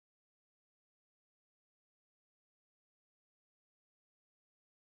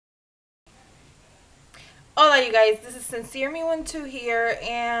Hola you guys, this is SincereMe12 here,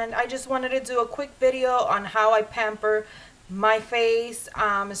 and I just wanted to do a quick video on how I pamper my face,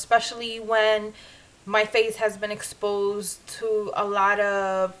 especially when my face has been exposed to a lot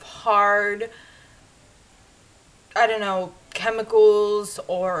of hard, I don't know, chemicals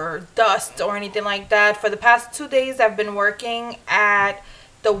or dust or anything like that. For the past 2 days I've been working at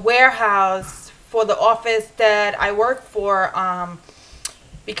the warehouse for the office that I work for,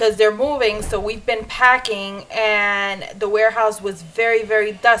 because they're moving, so we've been packing, and the warehouse was very,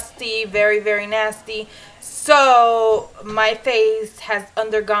 very dusty, very, very nasty. So my face has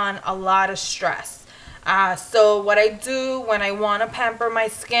undergone a lot of stress. So what I do when I want to pamper my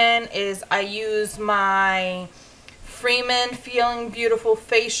skin is I use my Freeman Feeling Beautiful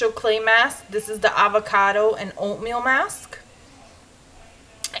facial clay mask. This is the avocado and oatmeal mask,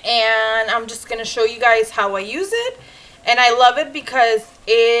 and I'm just going to show you guys how I use it. And I love it because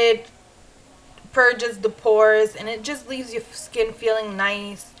it purges the pores and it just leaves your skin feeling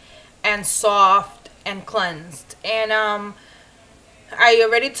nice and soft and cleansed. And I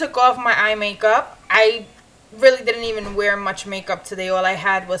already took off my eye makeup. I really didn't even wear much makeup today. All I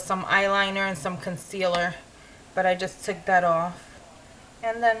had was some eyeliner and some concealer, but I just took that off.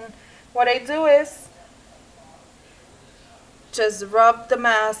 And then what I do is just rub the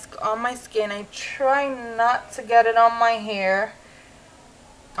mask on my skin. I try not to get it on my hair,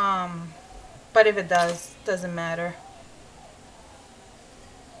 but if it does, doesn't matter.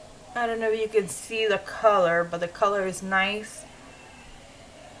 I don't know if you can see the color, but the color is nice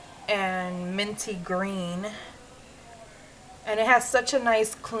and minty green, and it has such a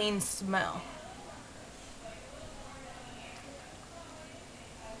nice clean smell.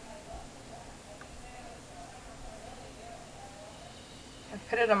 I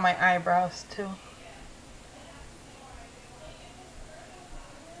put it on my eyebrows too.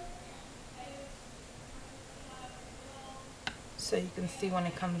 So you can see when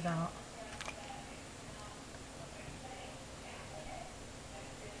it comes out.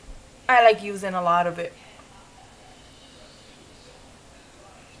 I like using a lot of it.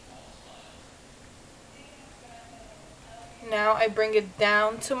 Now I bring it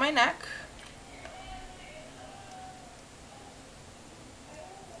down to my neck.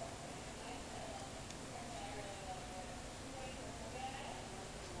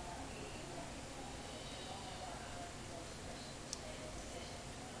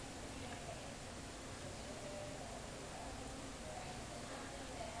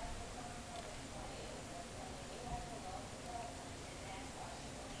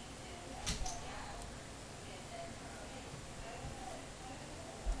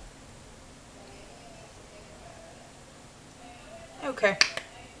 Okay,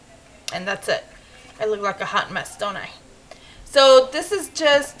 and that's it. I look like a hot mess, don't I? So this is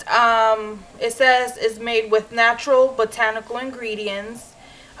just, it says is made with natural botanical ingredients.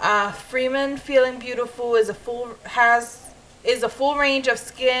 Freeman Feeling Beautiful is a full range of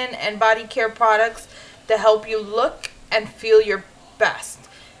skin and body care products to help you look and feel your best.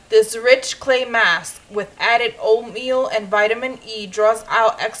 This rich clay mask with added oatmeal and vitamin E draws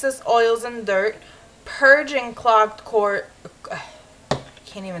out excess oils and dirt, purging clogged core.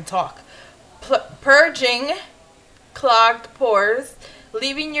 Can't even talk. Purging clogged pores,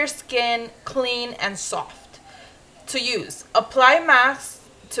 leaving your skin clean and soft. To use, apply mask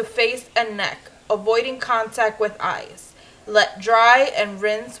to face and neck, avoiding contact with eyes. Let dry and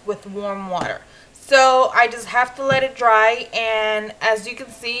rinse with warm water. So I just have to let it dry, and as you can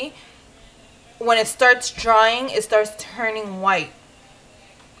see, when it starts drying, it starts turning white.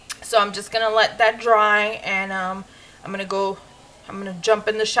 So I'm just gonna let that dry, and I'm gonna jump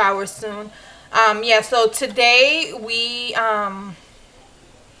in the shower soon. Yeah, so today we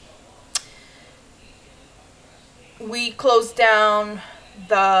closed down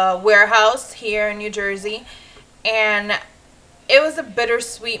the warehouse here in New Jersey, and it was a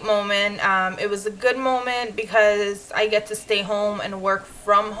bittersweet moment. It was a good moment because I get to stay home and work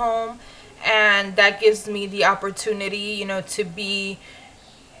from home, and that gives me the opportunity, to be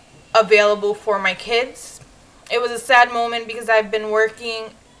available for my kids. It was a sad moment because I've been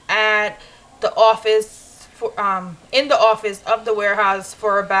working at the office in the office of the warehouse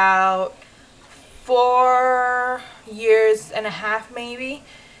for about 4 years and a half maybe,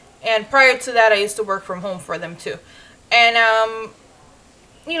 and prior to that I used to work from home for them too. And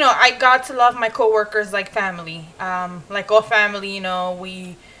I got to love my coworkers like family. Like all family,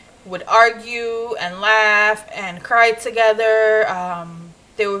 we would argue and laugh and cry together.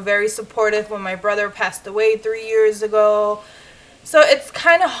 They were very supportive when my brother passed away 3 years ago. So it's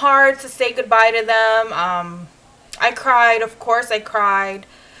kind of hard to say goodbye to them. I cried, of course I cried.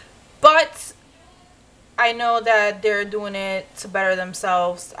 But I know that they're doing it to better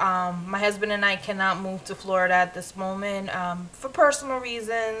themselves. My husband and I cannot move to Florida at this moment for personal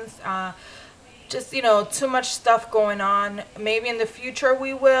reasons. Just, too much stuff going on. Maybe in the future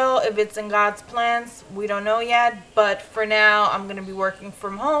we will, if it's in God's plans. We don't know yet. But for now, I'm going to be working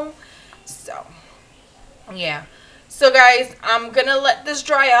from home. So, yeah. So guys, I'm going to let this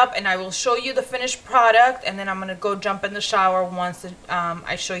dry up and I will show you the finished product. And then I'm going to go jump in the shower once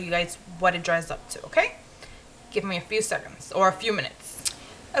I show you guys what it dries up to, okay? Give me a few seconds or a few minutes.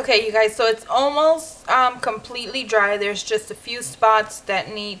 Okay, you guys, so it's almost completely dry. There's just a few spots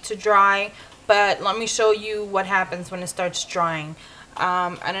that need to dry, but let me show you what happens when it starts drying.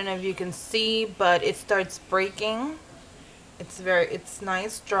 I don't know if you can see, but it starts breaking. It's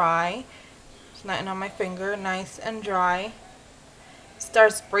nice dry. It's nothing on my finger, nice and dry.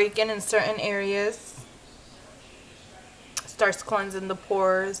 Starts breaking in certain areas. Starts cleansing the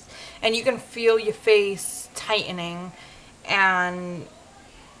pores, and you can feel your face tightening, and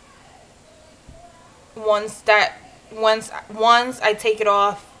once I take it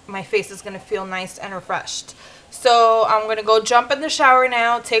off, my face is going to feel nice and refreshed. So I'm going to go jump in the shower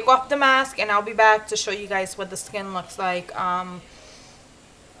now, take off the mask, and I'll be back to show you guys what the skin looks like.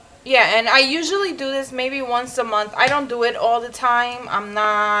 Yeah, and I usually do this maybe once a month. I don't do it all the time. I'm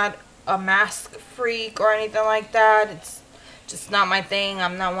not a mask freak or anything like that. It's just not my thing.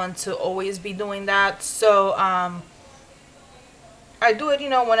 I'm not one to always be doing that. So I do it,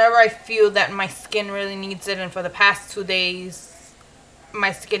 whenever I feel that my skin really needs it. And for the past 2 days,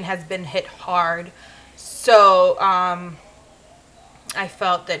 my skin has been hit hard. So I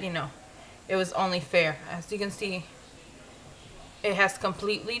felt that, it was only fair. As you can see, it has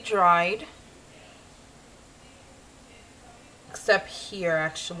completely dried. Except here,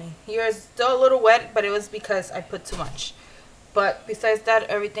 actually. Here is still a little wet, but it was because I put too much. But besides that,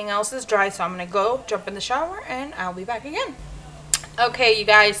 everything else is dry. So I'm going to go jump in the shower and I'll be back again. Okay, you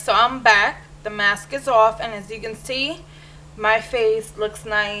guys. So I'm back. The mask is off. And as you can see, my face looks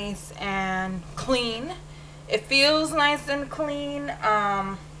nice and clean. It feels nice and clean.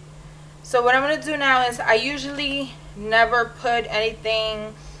 So what I'm going to do now is I usually never put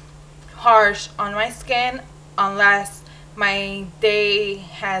anything harsh on my skin unless my day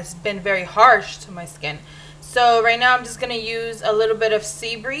has been very harsh to my skin. So right now I'm just going to use a little bit of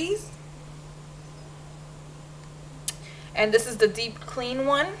Sea Breeze. And this is the deep clean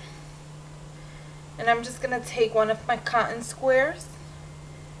one. And I'm just going to take one of my cotton squares,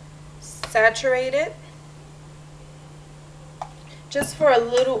 saturate it, just for a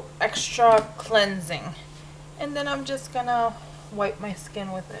little extra cleansing. And then I'm just going to wipe my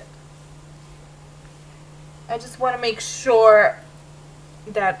skin with it. I just want to make sure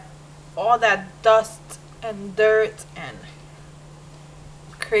that all that dust and dirt and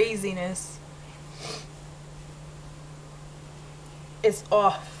craziness is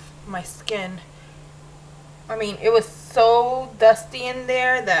off my skin. I mean, it was so dusty in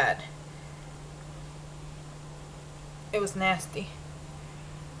there that it was nasty.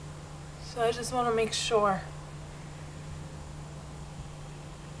 So I just want to make sure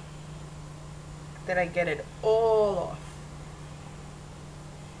that I get it all off.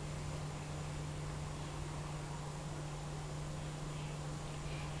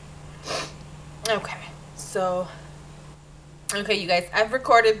 Okay, so, okay, you guys, I've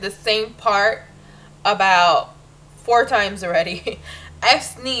recorded the same part about 4 times already. I've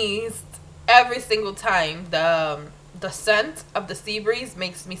sneezed every single time. The scent of the Sea Breeze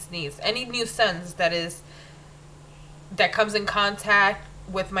makes me sneeze. Any new scent that comes in contact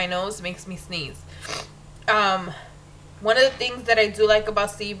with my nose makes me sneeze. One of the things that I do like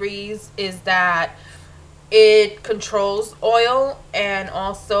about Sea Breeze is that it controls oil and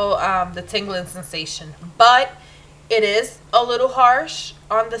also the tingling sensation. But it is a little harsh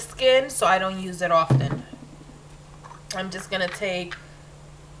on the skin, so I don't use it often. I'm just going to take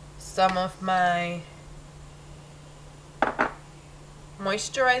some of my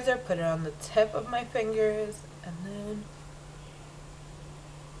moisturizer, put it on the tip of my fingers, and then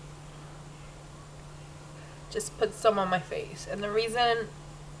just put some on my face. And the reason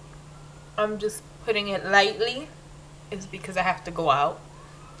I'm just putting it lightly is because I have to go out.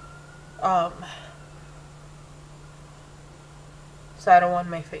 So I don't want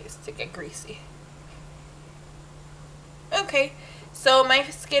my face to get greasy. Okay, so my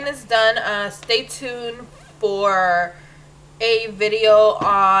skin is done. Stay tuned for a video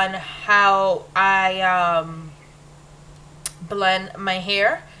on how I blend my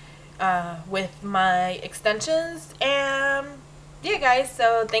hair with my extensions. And yeah, guys,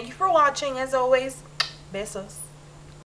 so thank you for watching. As always, besos.